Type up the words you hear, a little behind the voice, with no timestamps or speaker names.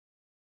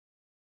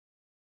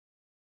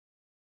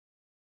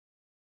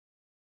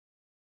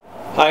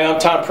Hi,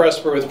 I'm Tom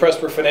Presper with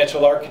Presper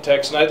Financial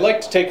Architects, and I'd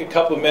like to take a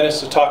couple of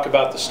minutes to talk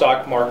about the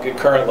stock market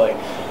currently.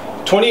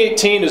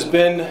 2018 has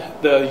been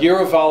the year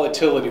of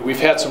volatility. We've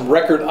had some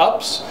record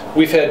ups.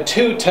 We've had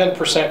two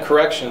 10%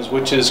 corrections,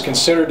 which is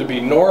considered to be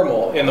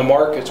normal in the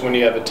markets when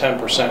you have a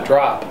 10%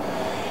 drop.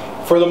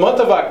 For the month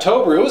of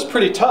October, it was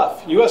pretty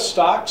tough. U.S.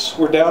 stocks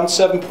were down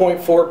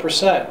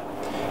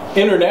 7.4%.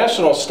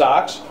 International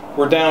stocks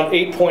were down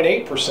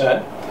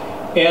 8.8%.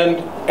 And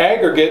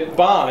aggregate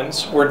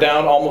bonds were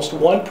down almost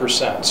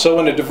 1%. So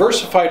in a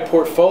diversified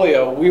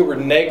portfolio, we were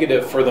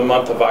negative for the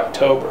month of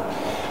October.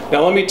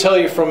 Now let me tell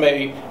you from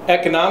an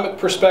economic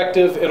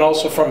perspective and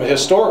also from a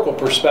historical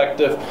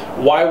perspective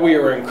why we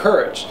are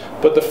encouraged.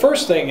 But the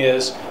first thing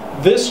is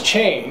this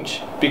change,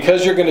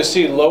 because you're going to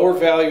see lower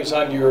values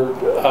on your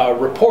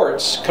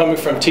reports coming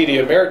from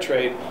TD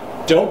Ameritrade,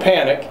 don't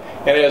panic,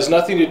 and it has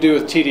nothing to do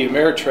with TD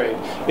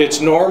Ameritrade.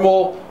 It's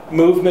normal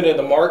movement in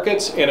the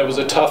markets, and it was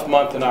a tough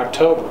month in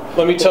October.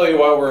 Let me tell you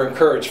why we're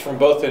encouraged from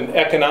both an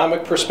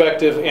economic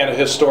perspective and a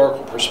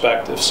historical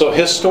perspective. So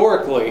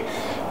historically,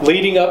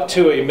 leading up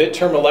to a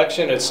midterm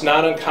election, it's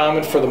not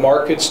uncommon for the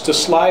markets to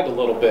slide a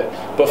little bit.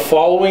 But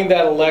following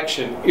that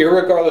election,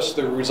 irregardless of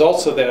the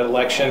results of that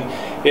election,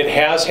 it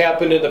has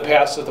happened in the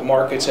past that the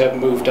markets have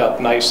moved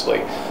up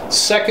nicely.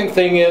 Second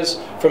thing is,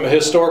 from a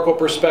historical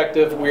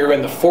perspective, we are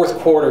in the fourth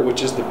quarter,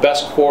 which is the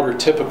best quarter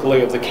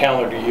typically of the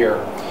calendar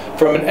year.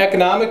 From an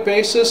economic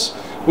basis,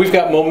 we've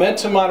got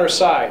momentum on our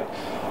side.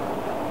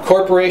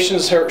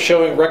 Corporations are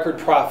showing record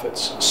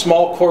profits.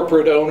 Small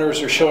corporate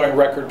owners are showing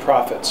record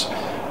profits.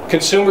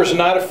 Consumers are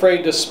not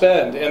afraid to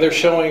spend, and they're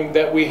showing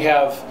that we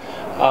have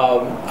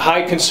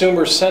high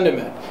consumer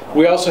sentiment.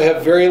 We also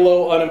have very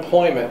low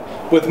unemployment.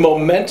 With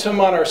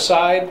momentum on our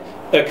side,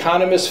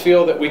 economists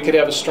feel that we could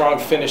have a strong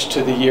finish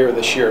to the year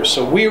this year.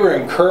 So we were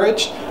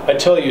encouraged. I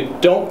tell you,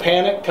 don't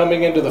panic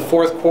coming into the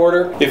fourth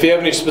quarter. If you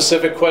have any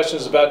specific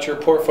questions about your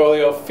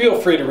portfolio,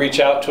 feel free to reach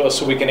out to us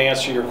so we can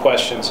answer your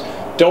questions.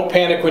 Don't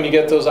panic when you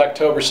get those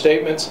October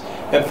statements.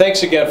 And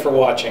thanks again for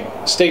watching.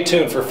 Stay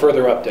tuned for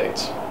further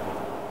updates.